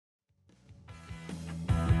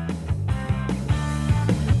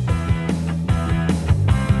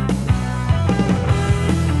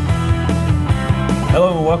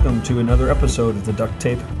welcome to another episode of the Duct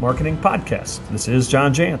Tape Marketing Podcast. This is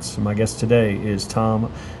John Jantsch, and my guest today is Tom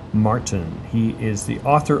Martin. He is the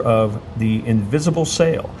author of The Invisible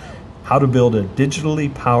Sale, How to Build a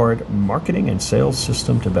Digitally Powered Marketing and Sales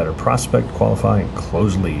System to Better Prospect, Qualify, and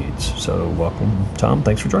Close Leads. So welcome, Tom.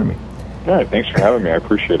 Thanks for joining me. All right, thanks for having me. I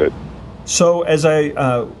appreciate it. So as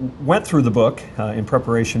I went through the book in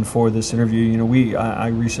preparation for this interview, I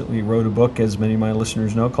recently wrote a book, as many of my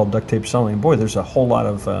listeners know, called Duct Tape Selling. Boy, there's a whole lot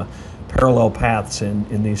of parallel paths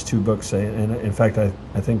in these two books. And in fact, I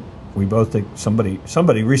think we both think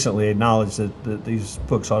somebody recently acknowledged that these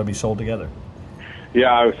books ought to be sold together.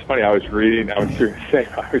 Yeah, it was funny. I was reading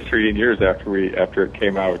years after it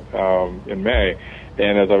came out in May.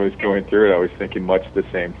 And as I was going through it, I was thinking much the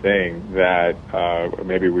same thing, that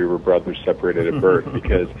maybe we were brothers separated at birth,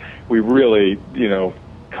 because we really,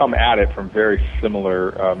 come at it from very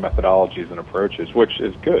similar methodologies and approaches, which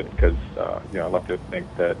is good, because I like to think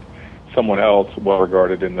that someone else well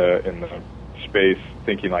regarded in the space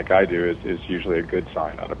thinking like I do is usually a good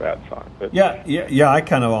sign, not a bad sign. But, yeah. I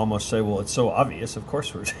kind of almost say, well, it's so obvious. Of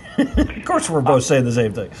course we're both saying the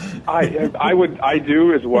same thing. I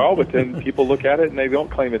do as well, but then people look at it and they don't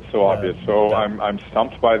claim it's so obvious. So I'm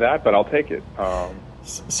stumped by that, but I'll take it.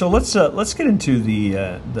 So let's get into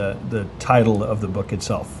the title of the book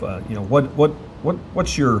itself.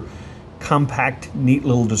 What's your compact, neat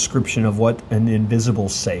little description of what an invisible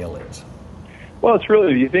sale is? Well, it's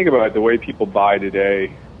really, if you think about it, the way people buy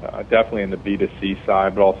today, definitely in the B2C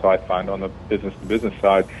side, but also I find on the business-to-business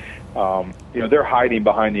side, they're hiding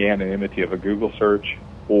behind the anonymity of a Google search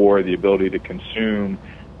or the ability to consume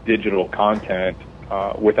digital content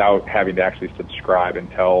without having to actually subscribe and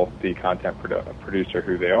tell the content producer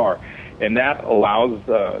who they are. And that allows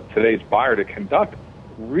today's buyer to conduct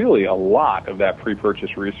really a lot of that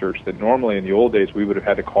pre-purchase research that normally in the old days we would have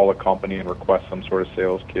had to call a company and request some sort of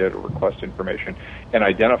sales kit or request information and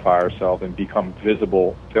identify ourselves and become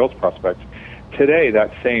visible sales prospects. Today,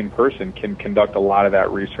 that same person can conduct a lot of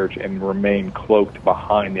that research and remain cloaked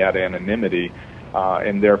behind that anonymity,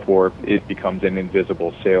 and therefore it becomes an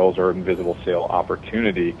invisible sales or invisible sale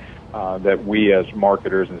opportunity that we as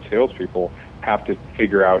marketers and salespeople have to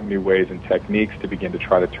figure out new ways and techniques to begin to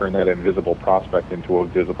try to turn that invisible prospect into a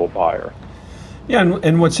visible buyer. Yeah,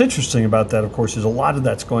 and what's interesting about that, of course, is a lot of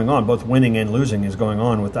that's going on, both winning and losing is going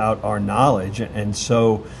on without our knowledge. And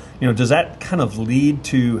so, does that kind of lead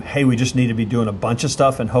to, hey, we just need to be doing a bunch of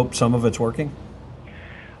stuff and hope some of it's working?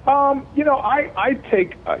 I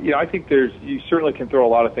think you certainly can throw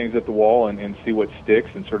a lot of things at the wall and see what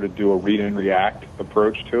sticks and sort of do a read and react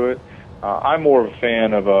approach to it. I'm more of a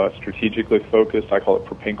fan of a strategically focused, I call it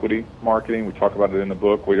propinquity marketing. We talk about it in the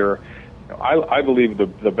book, where I believe the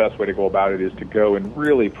best way to go about it is to go and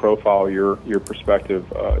really profile your prospective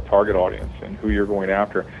target audience and who you're going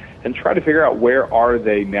after, and try to figure out where are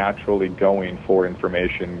they naturally going for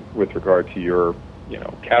information with regard to your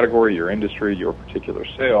category, your industry, your particular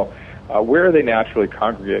sale. Where are they naturally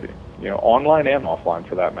congregating? Online and offline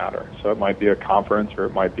for that matter. So it might be a conference or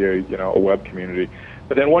it might be a web community.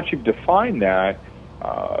 But then once you've defined that,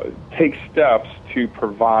 take steps to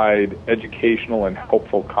provide educational and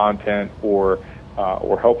helpful content or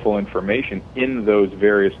helpful information in those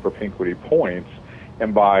various propinquity points.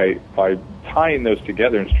 And by tying those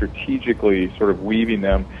together and strategically sort of weaving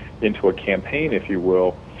them into a campaign, if you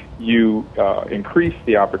will, you increase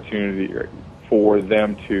the opportunity for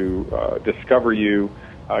them to discover you,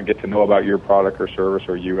 get to know about your product or service,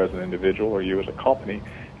 or you as an individual, or you as a company.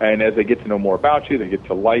 And as they get to know more about you, they get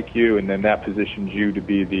to like you, and then that positions you to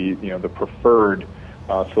be the preferred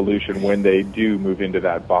solution when they do move into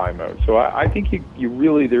that buy mode. So I think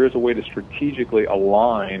there is a way to strategically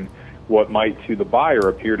align what might to the buyer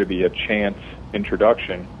appear to be a chance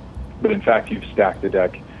introduction, but in fact you've stacked the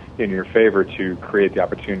deck in your favor to create the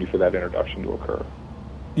opportunity for that introduction to occur.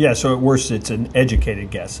 Yeah, so at worst it's an educated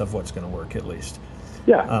guess of what's going to work at least.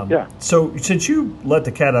 Yeah. So since you let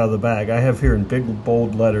the cat out of the bag, I have here in big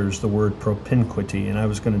bold letters the word propinquity, and I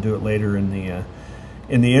was going to do it later in the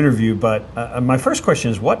interview. But my first question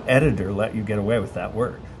is, what editor let you get away with that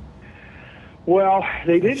word? Well,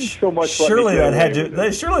 they didn't so much. Surely that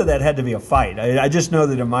had to be a fight. I just know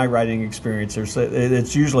that in my writing experience,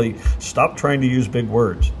 it's usually stop trying to use big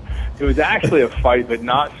words. It was actually a fight, but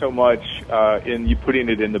not so much in you putting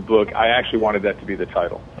it in the book. I actually wanted that to be the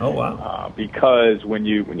title. Oh wow! Because when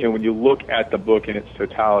you look at the book in its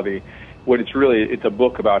totality, it's a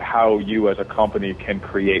book about how you as a company can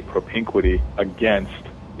create propinquity against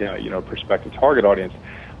prospective target audience.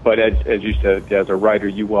 But as you said, as a writer,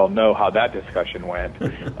 you well know how that discussion went.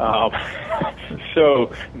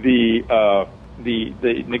 So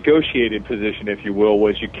the negotiated position, if you will,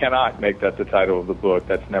 was you cannot make that the title of the book.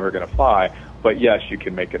 That's never going to fly. But yes, you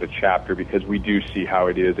can make it a chapter, because we do see how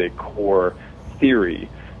it is a core theory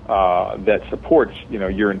that supports,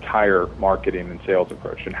 your entire marketing and sales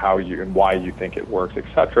approach, and how you and why you think it works,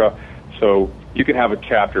 etc. So you can have a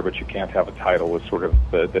chapter, but you can't have a title. Was sort of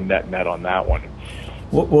the net on that one.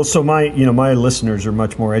 Well, so my listeners are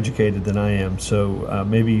much more educated than I am. So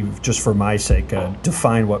maybe just for my sake,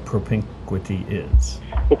 define what propinquity is.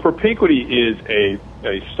 Well, propinquity is a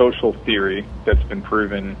social theory that's been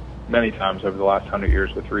proven many times over the last 100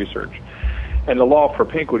 years with research. And the law of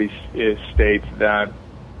propinquity states that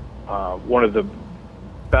one of the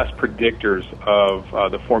best predictors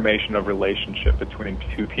of the formation of relationship between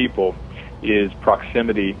two people is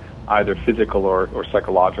proximity, either physical or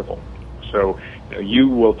psychological. So you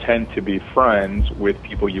will tend to be friends with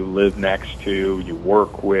people you live next to, you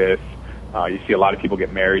work with. You see a lot of people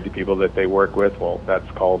get married to people that they work with. Well, that's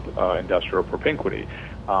called industrial propinquity.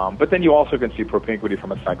 But then you also can see propinquity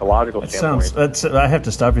from a psychological standpoint. I have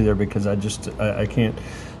to stop you there, because I can't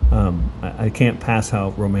pass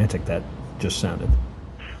how romantic that just sounded.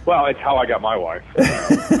 Well, it's how I got my wife.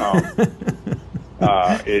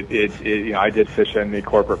 I did fish in the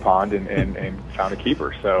corporate pond and found a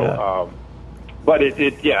keeper. So, yeah. But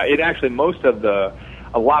it actually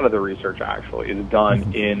a lot of the research actually is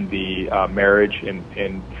done in the marriage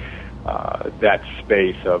in that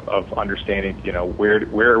space of understanding,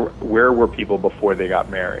 where were people before they got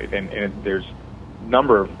married, and there's a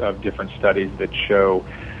number of different studies that show.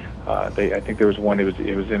 I think there was one.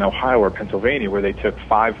 It was in Ohio or Pennsylvania, where they took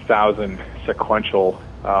 5,000 sequential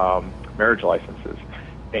marriage licenses,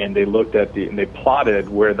 and they looked at and they plotted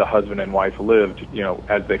where the husband and wife lived,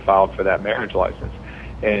 as they filed for that marriage license,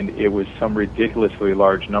 and it was some ridiculously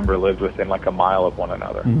large number lived within like a mile of one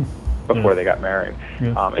another before they got married.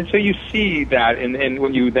 Yeah. And so you see that, and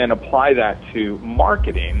when you then apply that to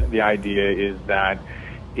marketing, the idea is that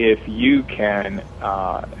if you can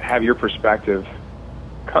have your prospective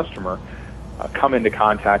customer come into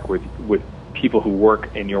contact with people who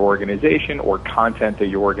work in your organization, or content that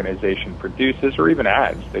your organization produces, or even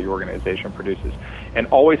ads that your organization produces, and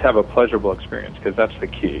always have a pleasurable experience, because that's the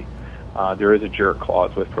key. There is a jerk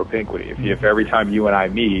clause with propinquity. If every time you and I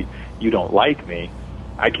meet, you don't like me,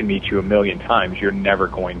 I can meet you a million times. I'm never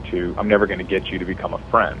going to get you to become a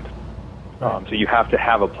friend. So you have to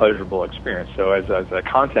have a pleasurable experience. So as a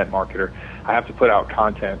content marketer, I have to put out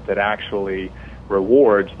content that actually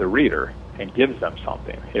rewards the reader and gives them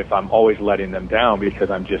something. If I'm always letting them down because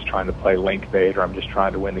I'm just trying to play link bait, or I'm just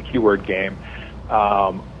trying to win the keyword game,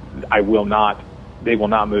 they will not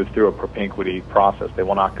move through a propinquity process. They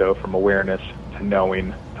will not go from awareness to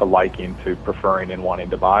knowing to liking to preferring and wanting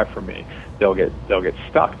to buy from me. They'll get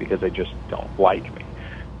stuck because they just don't like me.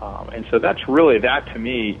 And so that to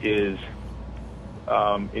me is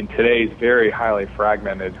in today's very highly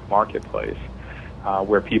fragmented marketplace,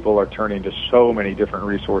 where people are turning to so many different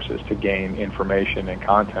resources to gain information and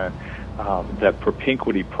content, that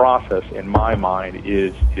propinquity process, in my mind,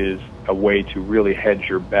 is a way to really hedge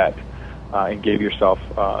your bet and give yourself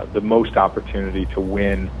the most opportunity to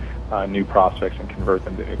win new prospects and convert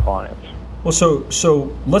them to new clients. Well,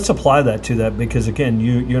 so let's apply that to that, because again,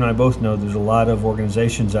 you and I both know there's a lot of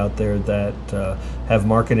organizations out there that have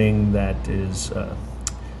marketing that is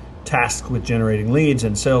tasked with generating leads,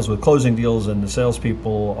 and sales with closing deals, and the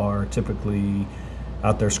salespeople are typically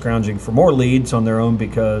out there scrounging for more leads on their own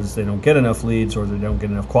because they don't get enough leads, or they don't get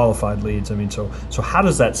enough qualified leads. I mean, so how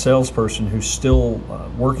does that salesperson who's still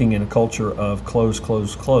working in a culture of close,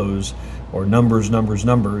 or numbers, I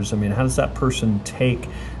mean, how does that person take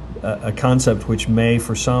a concept which may,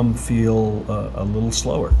 for some, feel a little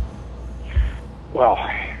slower? Well,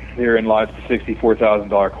 herein lies the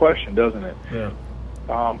 $64,000 question, doesn't it? Yeah.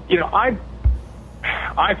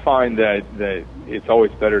 I find that it's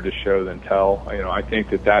always better to show than tell. I think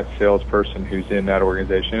that salesperson who's in that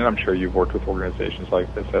organization, and I'm sure you've worked with organizations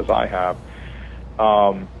like this as I have,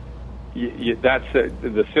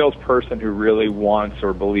 the salesperson who really wants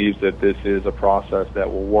or believes that this is a process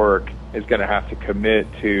that will work is going to have to commit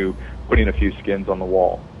to putting a few skins on the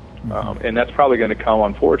wall. Mm-hmm. And that's probably going to come,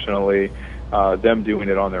 unfortunately, them doing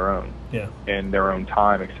it on their own, in their own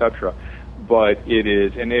time, etc. But it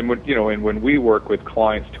is, and when we work with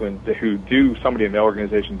clients somebody in the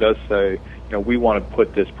organization does say, we want to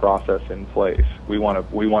put this process in place. We want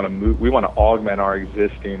to augment our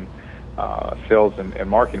existing sales and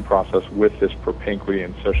marketing process with this propinquity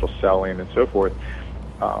and social selling and so forth.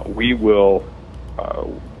 We will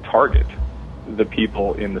target the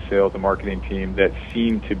people in the sales and marketing team that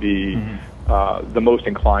seem to be the most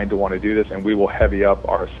inclined to want to do this, and we will heavy up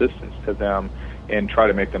our assistance to them and try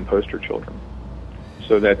to make them poster children,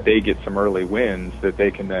 so that they get some early wins that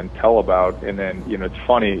they can then tell about. And then, it's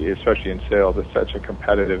funny, especially in sales, it's such a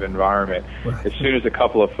competitive environment. Right. As soon as a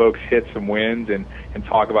couple of folks hit some wins and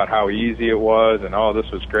talk about how easy it was and, oh,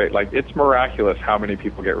 this was great, like, it's miraculous how many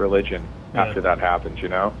people get religion after that happens,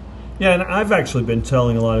 Yeah, and I've actually been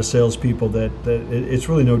telling a lot of salespeople that it's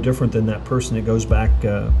really no different than that person that goes back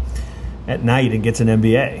at night and gets an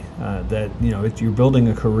MBA. You're building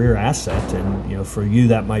a career asset, and for you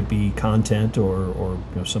that might be content or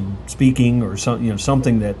some speaking or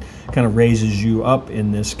something that kind of raises you up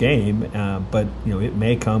in this game. But it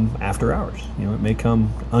may come after hours. It may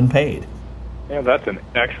come unpaid. Yeah, that's an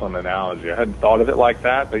excellent analogy. I hadn't thought of it like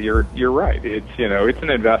that, but you're right. It's it's an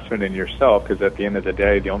investment in yourself, because at the end of the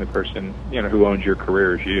day, the only person who owns your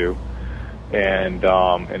career is you. And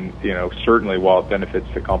certainly, while it benefits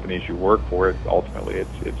the companies you work for, ultimately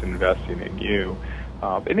it's investing in you.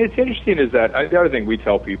 And it's interesting is that the other thing we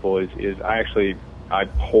tell people is I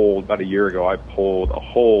polled about a year ago. I polled a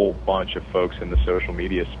whole bunch of folks in the social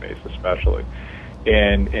media space, especially,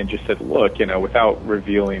 and just said, look, without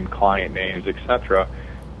revealing client names, etc.,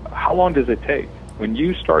 how long does it take when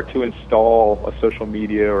you start to install a social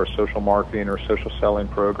media or social marketing or social selling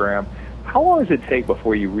program? How long does it take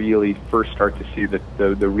before you really first start to see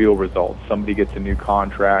the real results? Somebody gets a new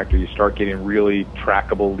contract, or you start getting really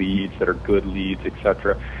trackable leads that are good leads,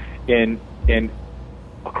 etc. And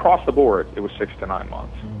across the board, it was 6 to 9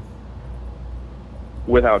 months,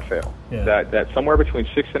 without fail. Yeah. That somewhere between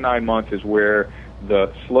 6 to 9 months is where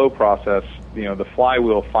the slow process, the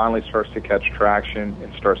flywheel finally starts to catch traction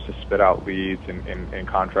and starts to spit out leads and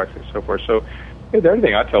contracts and so forth. So the other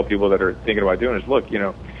thing I tell people that are thinking about doing is, look,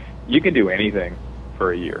 you can do anything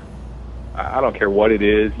for a year. I don't care what it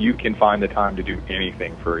is. You can find the time to do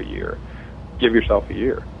anything for a year. Give yourself a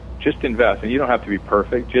year. Just invest. And you don't have to be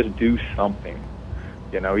perfect. Just do something.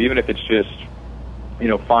 Even if it's just,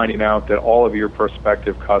 finding out that all of your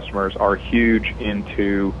prospective customers are huge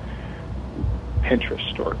into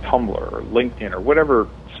Pinterest or Tumblr or LinkedIn or whatever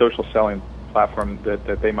social selling platform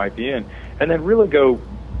that they might be in, and then really go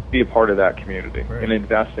be a part of that community and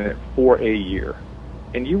invest in it for a year.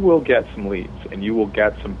 And you will get some leads, and you will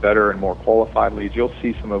get some better and more qualified leads. You'll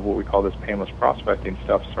see some of what we call this painless prospecting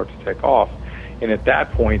stuff start to take off. And at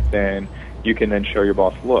that point, then, you can then show your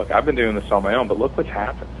boss, look, I've been doing this on my own, but look what's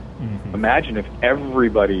happened. Mm-hmm. Imagine if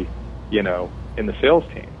everybody, in the sales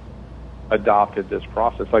team adopted this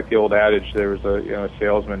process. Like the old adage, there was a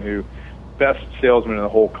salesman who, best salesman in the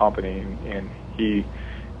whole company, and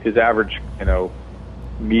his average,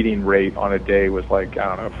 meeting rate on a day was like,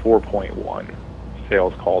 4.1.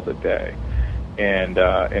 sales calls a day, and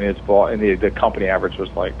the company average was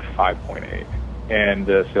like 5.8. And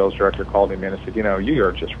the sales director called him in and said, you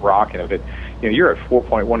are just rocking it. You're at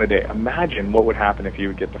 4.1 a day. Imagine what would happen if you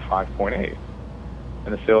would get to 5.8.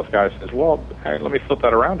 And the sales guy says, well, hey, let me flip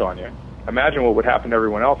that around on you. Imagine what would happen to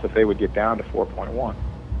everyone else if they would get down to 4.1.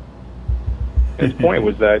 His point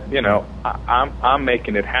was that I'm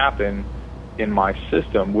making it happen in my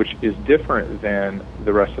system, which is different than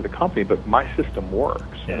the rest of the company, but my system works.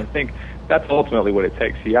 Yeah. And I think that's ultimately what it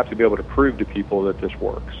takes. You have to be able to prove to people that this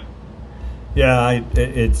works. Yeah,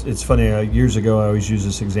 it's funny. Years ago, I always use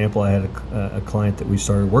this example. I had a client that we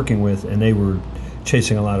started working with, and they were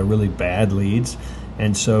chasing a lot of really bad leads,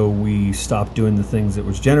 and so we stopped doing the things that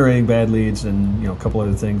was generating bad leads, and a couple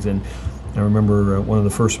other things. And I remember one of the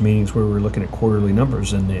first meetings where we were looking at quarterly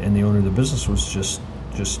numbers, and the owner of the business was just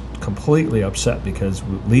completely upset because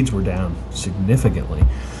leads were down significantly.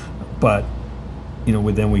 But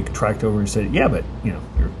then we tracked over and said, yeah, but your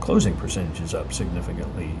closing percentage is up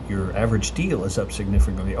significantly. Your average deal is up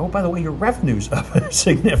significantly. Oh, by the way, your revenue's up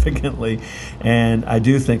significantly. And I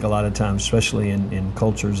do think a lot of times, especially in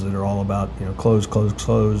cultures that are all about close,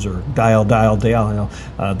 or dial,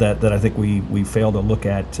 that I think we fail to look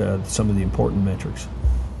at some of the important metrics.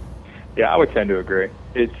 Yeah, I would tend to agree.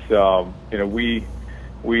 It's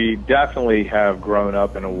we definitely have grown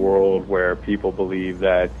up in a world where people believe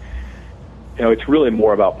that it's really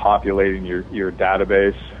more about populating your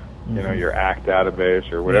database, mm-hmm. Your ACT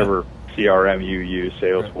database or whatever CRM you use,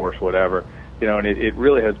 Salesforce, whatever, and it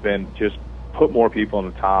really has been just put more people on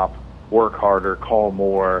the top, work harder, call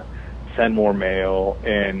more, send more mail,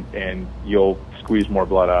 and you'll squeeze more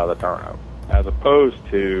blood out of the turnip, as opposed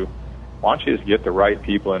to, why don't you just get the right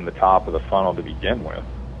people in the top of the funnel to begin with?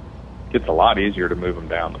 It gets a lot easier to move them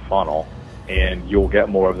down the funnel, and you'll get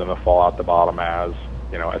more of them to fall out the bottom as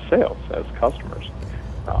sales, as customers.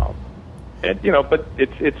 But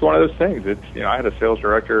it's one of those things. I had a sales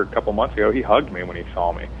director a couple months ago. He hugged me when he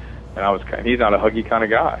saw me. And he's not a huggy kind of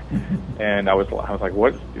guy. And I was like,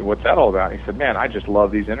 what's that all about? And he said, man, I just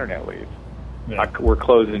love these internet leads. Yeah. We're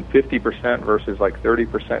closing 50% versus like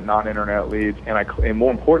 30% non-internet leads, and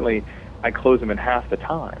more importantly, I close them in half the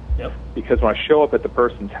time. Yep. Because when I show up at the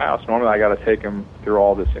person's house, normally I got to take them through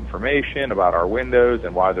all this information about our windows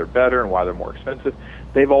and why they're better and why they're more expensive.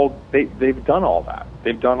 They've done all that.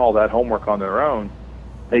 They've done all that homework on their own.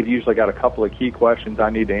 They've usually got a couple of key questions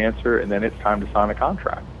I need to answer, and then it's time to sign a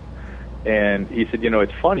contract. And he said,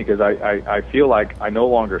 it's funny because I feel like I no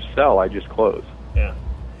longer sell, I just close. Yeah.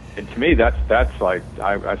 And to me, that's like,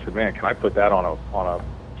 I said, man, can I put that on a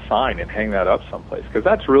sign and hang that up someplace? Because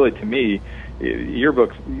that's really, to me,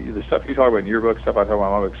 yearbooks, the stuff you talk about in yearbooks, stuff I talk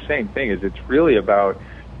about in my books, same thing. Is it's really about,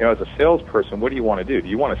 as a salesperson, what do you want to do? Do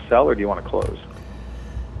you want to sell or do you want to close?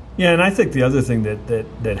 Yeah, and I think the other thing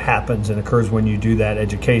that happens and occurs when you do that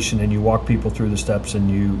education and you walk people through the steps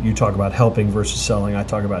and you talk about helping versus selling, I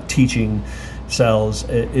talk about teaching sales,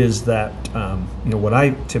 is that what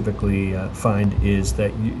I typically find is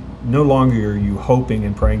that no longer are you hoping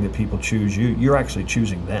and praying that people choose you, you're actually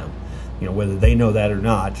choosing them. Whether they know that or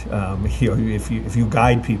not, if you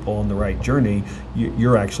guide people on the right journey,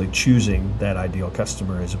 you're actually choosing that ideal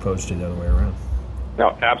customer as opposed to the other way around.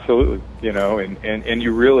 No, absolutely. And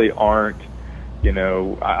you really aren't,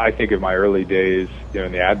 I think of my early days,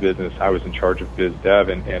 in the ad business, I was in charge of biz dev,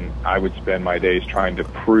 and I would spend my days trying to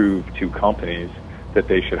prove to companies that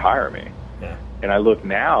they should hire me. Yeah. And I look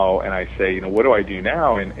now and I say, what do I do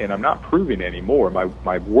now? And I'm not proving anymore.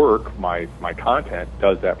 My work, my content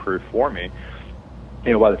does that proof for me.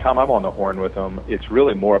 By the time I'm on the horn with them, it's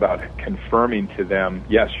really more about confirming to them,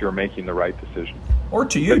 yes, you're making the right decision. Or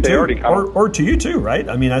to you too, or to you too, right?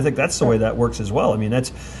 I mean, I think that's the way that works as well. I mean,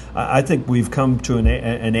 I think we've come to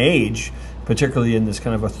an age, particularly in this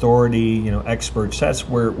kind of authority, expert sets,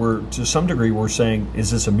 where to some degree we're saying, is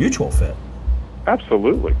this a mutual fit?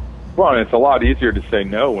 Absolutely. Well, and it's a lot easier to say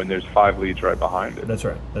no when there's 5 leads right behind it. That's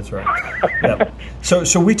right. Yeah.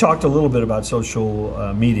 So we talked a little bit about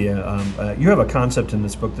social media. You have a concept in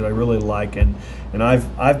this book that I really like, and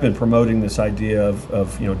I've been promoting this idea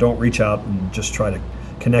of don't reach out and just try to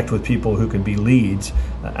connect with people who can be leads.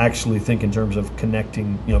 Actually think in terms of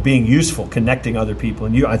connecting, being useful, connecting other people.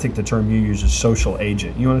 And I think the term you use is social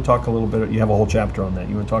agent. You want to talk a little bit? You have a whole chapter on that.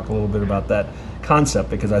 You want to talk a little bit about that concept,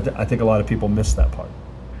 because I think a lot of people miss that part.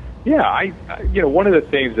 Yeah, one of the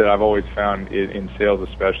things that I've always found in sales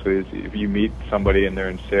especially is if you meet somebody and they're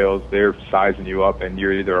in sales, they're sizing you up and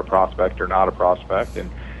you're either a prospect or not a prospect.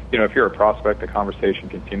 And, if you're a prospect, the conversation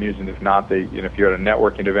continues. And if not, if you're at a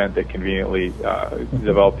networking event, they conveniently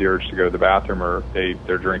develop the urge to go to the bathroom, or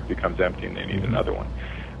their drink becomes empty and they need another one.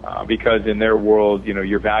 Because in their world,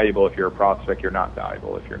 you're valuable if you're a prospect, you're not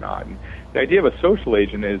valuable if you're not. And the idea of a social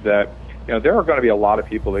agent is that, there are going to be a lot of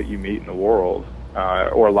people that you meet in the world,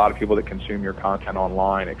 or a lot of people that consume your content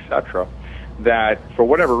online, etc., that for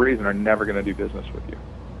whatever reason are never going to do business with you,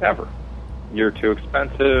 ever. You're too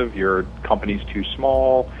expensive, your company's too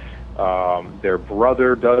small, their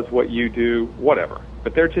brother does what you do, whatever.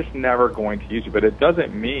 But they're just never going to use you. But it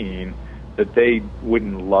doesn't mean that they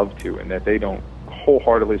wouldn't love to, and that they don't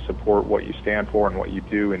wholeheartedly support what you stand for and what you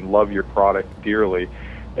do and love your product dearly.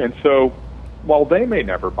 And so while they may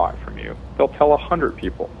never buy from you, they'll tell 100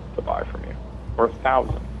 people to buy from you, or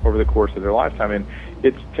 1,000 over the course of their lifetime. And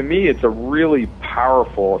to me, it's a really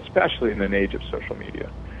powerful, especially in an age of social media,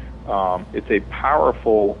 it's a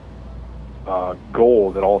powerful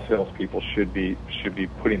goal that all salespeople should be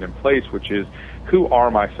putting in place, which is, who are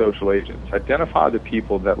my social agents? Identify the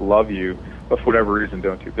people that love you, but for whatever reason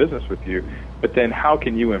don't do business with you. But then how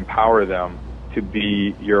can you empower them to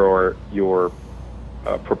be your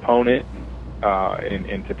proponent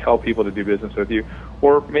and to tell people to do business with you?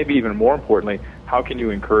 Or maybe even more importantly, how can you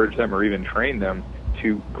encourage them or even train them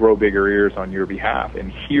to grow bigger ears on your behalf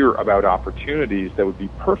and hear about opportunities that would be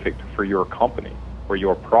perfect for your company or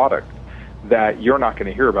your product that you're not going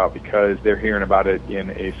to hear about because they're hearing about it in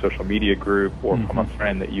a social media group or from a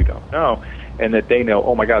friend that you don't know, and that they know,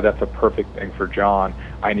 oh my God, that's a perfect thing for John.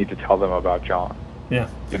 I need to tell them about John. Yeah.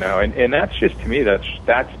 And that's just, to me, that's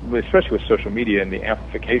especially with social media and the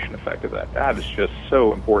amplification effect of that is just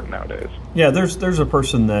so important nowadays. Yeah, there's a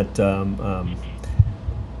person that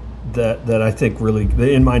that I think really,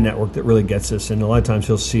 in my network, that really gets this, and a lot of times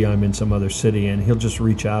he'll see I'm in some other city and he'll just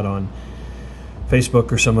reach out on Facebook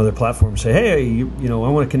or some other platform and say, hey, I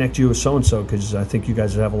want to connect you with so-and-so because I think you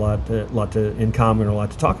guys have a lot in common or a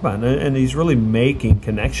lot to talk about. And he's really making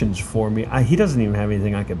connections for me. He doesn't even have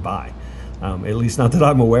anything I could buy. at least not that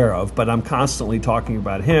I'm aware of, but I'm constantly talking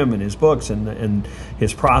about him and his books and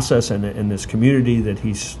his process and this community that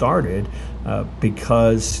he started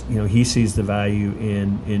because he sees the value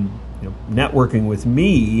in networking with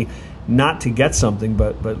me, not to get something,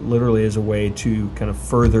 but literally as a way to kind of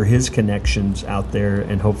further his connections out there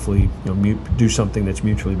and hopefully do something that's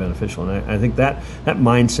mutually beneficial. And I think that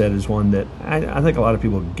mindset is one that I think a lot of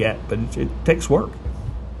people get, but it takes work.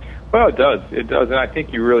 Well, it does, and I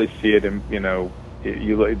think you really see it in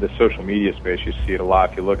you look at the social media space. You see it a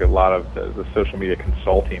lot. If you look at a lot of the social media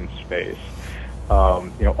consulting space,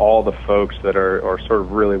 all the folks that are sort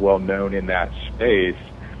of really well known in that space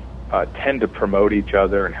tend to promote each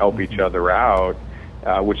other and help each other out,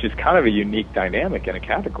 which is kind of a unique dynamic in a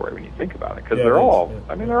category when you think about it, because they're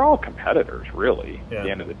all competitors, really, at the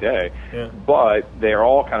end of the day. Yeah. But they're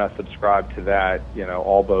all kind of subscribed to that,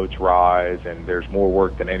 all boats rise, and there's more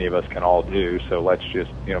work than any of us can all do, so let's just,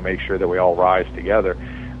 make sure that we all rise together.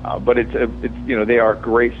 But it's they are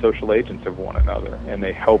great social agents of one another, and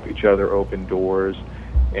they help each other open doors.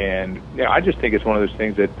 And I just think it's one of those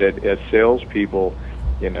things that as salespeople,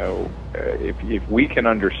 if we can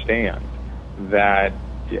understand that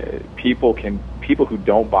people who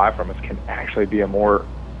don't buy from us can actually be a more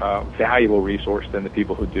valuable resource than the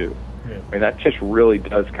people who do. Yeah. I mean, that just really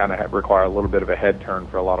does kind of require a little bit of a head turn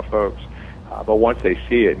for a lot of folks. But once they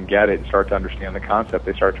see it and get it and start to understand the concept,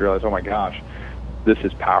 they start to realize, oh my gosh, this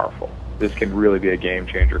is powerful. This can really be a game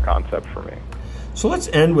changer concept for me. So let's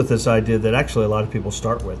end with this idea that actually a lot of people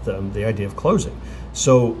start with, the idea of closing.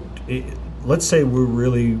 So let's say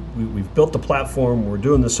we've built the platform, we're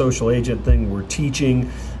doing the social agent thing, we're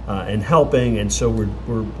teaching and helping, and so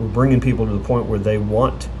we're bringing people to the point where they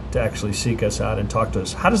want to actually seek us out and talk to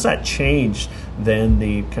us. How does that change then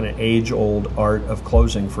the kind of age-old art of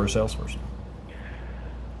closing for a salesperson?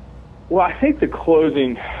 Well, I think the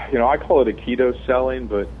closing, I call it a keto selling,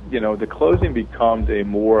 but the closing becomes a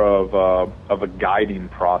more of a guiding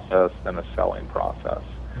process than a selling process.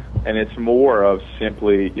 And it's more of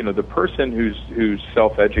simply, the person who's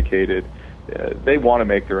self-educated, they want to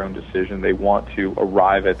make their own decision. They want to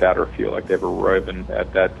arrive at that or feel like they've arrived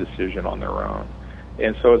at that decision on their own.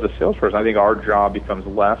 And so as a salesperson, I think our job becomes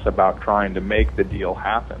less about trying to make the deal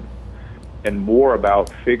happen and more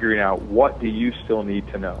about figuring out, what do you still need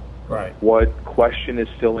to know? Right. What question is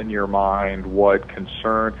still in your mind? What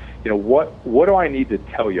concern? What do I need to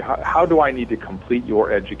tell you? How do I need to complete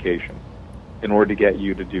your education in order to get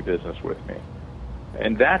you to do business with me?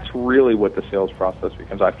 And that's really what the sales process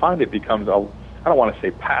becomes. I find it becomes, I don't want to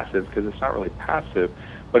say passive because it's not really passive,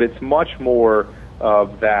 but it's much more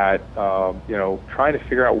of that, trying to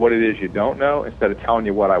figure out what it is you don't know instead of telling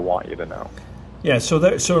you what I want you to know. Yeah, so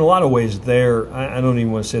in a lot of ways, I don't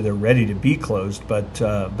even want to say they're ready to be closed, but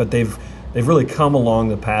they've really come along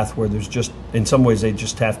the path where there's just, in some ways, they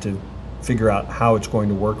just have to figure out how it's going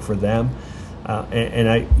to work for them.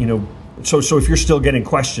 So if you're still getting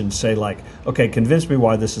questions, say like, okay, convince me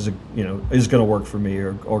why this is going to work for me,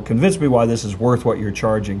 or convince me why this is worth what you're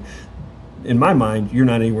charging. In my mind, you're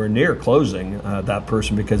not anywhere near closing that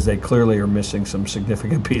person because they clearly are missing some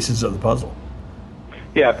significant pieces of the puzzle.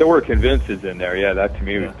 Yeah, if the word convince is in there, that to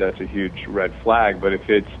me, that's a huge red flag. But if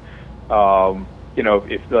it's,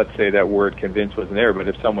 if let's say that word convince wasn't there, but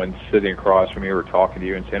if someone's sitting across from you or talking to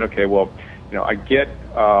you and saying, okay, well, I get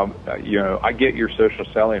your social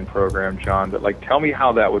selling program, John, but tell me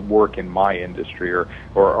how that would work in my industry,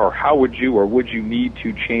 or how would you need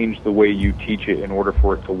to change the way you teach it in order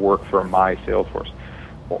for it to work for my sales force?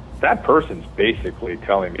 Well, that person's basically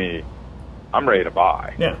telling me, I'm ready to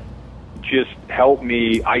buy. Yeah. Just help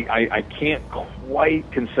me. I can't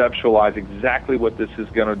quite conceptualize exactly what this is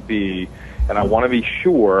going to be, and I want to be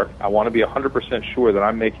sure. I want to be 100% sure that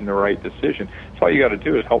I'm making the right decision. So all you got to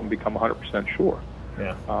do is help them become 100% sure.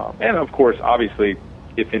 Yeah. And of course, obviously,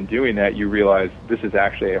 if in doing that you realize this is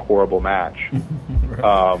actually a horrible match,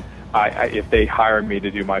 right. If they hire me to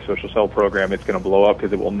do my social sell program, it's going to blow up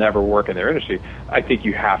because it will never work in their industry. I think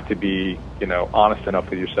you have to be, honest enough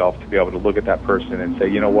with yourself to be able to look at that person and say,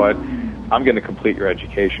 you know what, I'm going to complete your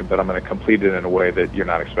education, but I'm going to complete it in a way that you're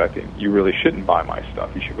not expecting. You really shouldn't buy my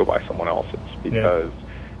stuff. You should go buy someone else's because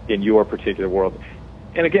in your particular world.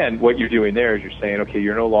 And again, what you're doing there is you're saying, okay,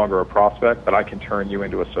 you're no longer a prospect, but I can turn you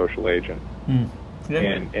into a social agent.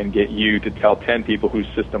 And get you to tell 10 people whose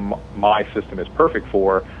system my system is perfect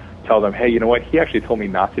for. Tell them, hey, you know what? He actually told me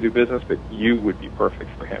not to do business, but you would be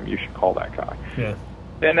perfect for him. You should call that guy. Yeah.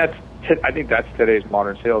 And I think that's today's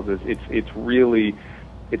modern sales.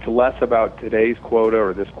 It's less about today's quota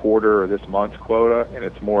or this quarter or this month's quota, and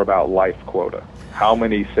it's more about life quota. How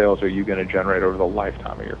many sales are you going to generate over the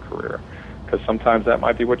lifetime of your career? Because sometimes that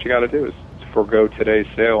might be what you got to do is forego today's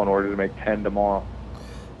sale in order to make 10 tomorrow.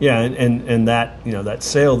 Yeah, and that, that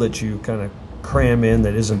sale that you kind of cram in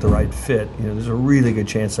that isn't the right fit, there's a really good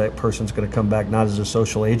chance that person's going to come back not as a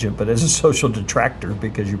social agent, but as a social detractor,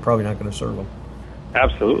 because you're probably not going to serve them.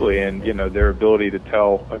 Absolutely, and their ability to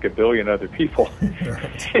tell a gabillion other people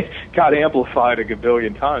got amplified a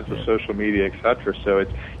gabillion times with social media, etc. So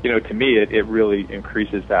it's, to me, it really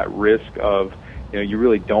increases that risk of, you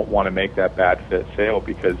really don't want to make that bad fit sale,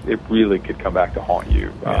 because it really could come back to haunt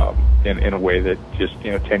you in a way that just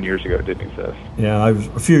 10 years ago didn't exist. Yeah,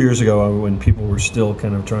 a few years ago, when people were still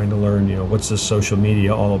kind of trying to learn, what's this social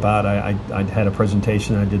media all about, I had a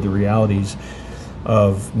presentation. I did the realities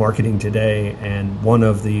of marketing today, and one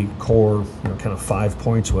of the core kind of 5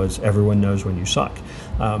 points was everyone knows when you suck,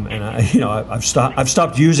 and I've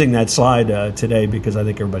stopped using that slide today, because I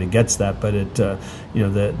think everybody gets that, but it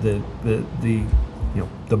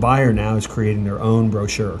the buyer now is creating their own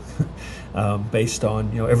brochure based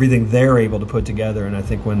on everything they're able to put together, and I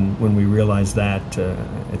think when we realize that,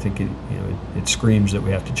 I think it screams that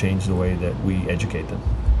we have to change the way that we educate them.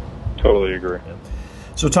 Totally agree. Yeah.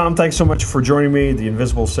 So, Tom, thanks so much for joining me. The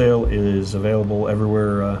Invisible Sale is available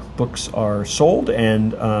everywhere books are sold.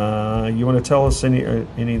 And you want to tell us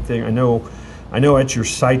anything? I know at your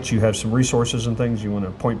site you have some resources and things. You want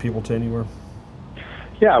to point people to anywhere?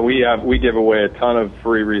 Yeah, we give away a ton of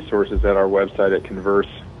free resources at our website at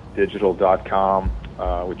conversedigital.com.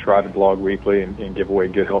 We try to blog weekly and give away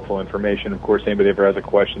good, helpful information. Of course, anybody ever has a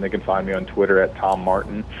question, they can find me on Twitter at Tom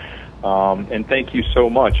Martin. And thank you so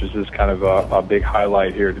much. This is kind of a big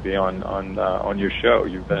highlight here to be on your show.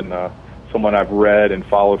 You've been someone I've read and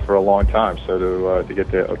followed for a long time, so to get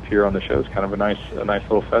to appear on the show is kind of a nice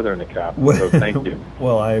little feather in the cap. So thank you.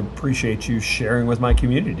 Well, I appreciate you sharing with my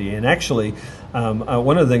community. And actually,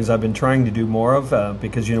 one of the things I've been trying to do more of,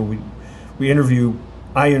 because I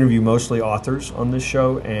interview mostly authors on this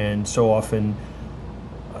show, and so often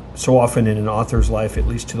in an author's life, at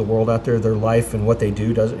least to the world out there, their life and what they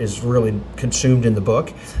do is really consumed in the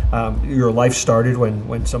book. Your life started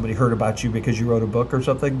when somebody heard about you because you wrote a book or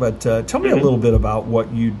something, but tell me a little bit about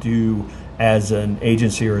what you do as an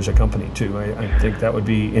agency or as a company too. I think that would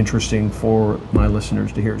be interesting for my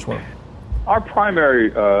listeners to hear as well. Our primary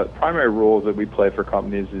role that we play for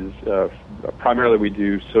companies is primarily we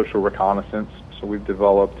do social reconnaissance. So we've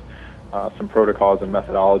developed some protocols and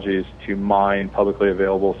methodologies to mine publicly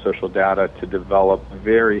available social data to develop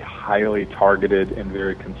very highly targeted and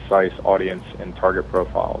very concise audience and target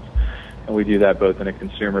profiles. And we do that both in a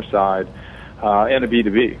consumer side and a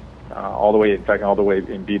B2B. All the way in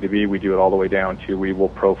B2B, we do it all the way down to we will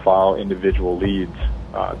profile individual leads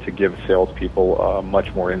to give salespeople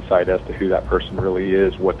much more insight as to who that person really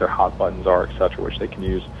is, what their hot buttons are, et cetera, which they can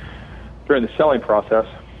use during the selling process.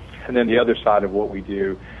 And then the other side of what we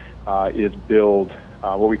do is build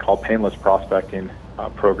what we call painless prospecting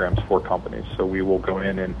programs for companies. So we will go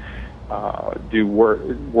in and do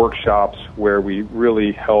workshops where we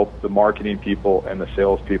really help the marketing people and the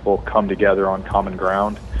sales people come together on common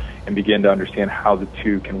ground and begin to understand how the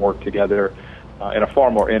two can work together in a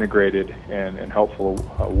far more integrated and helpful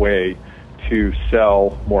way to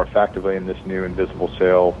sell more effectively in this new invisible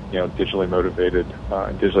sale, digitally motivated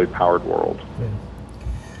and digitally powered world. Yeah.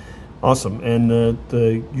 Awesome. And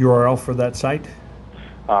the URL for that site?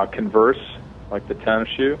 Converse, like the tennis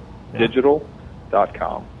shoe,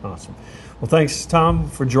 digital.com. Awesome. Well, thanks, Tom,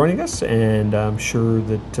 for joining us, and I'm sure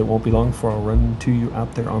that it won't be long before I'll run into you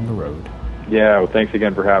out there on the road. Yeah, well, thanks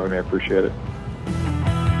again for having me. I appreciate it.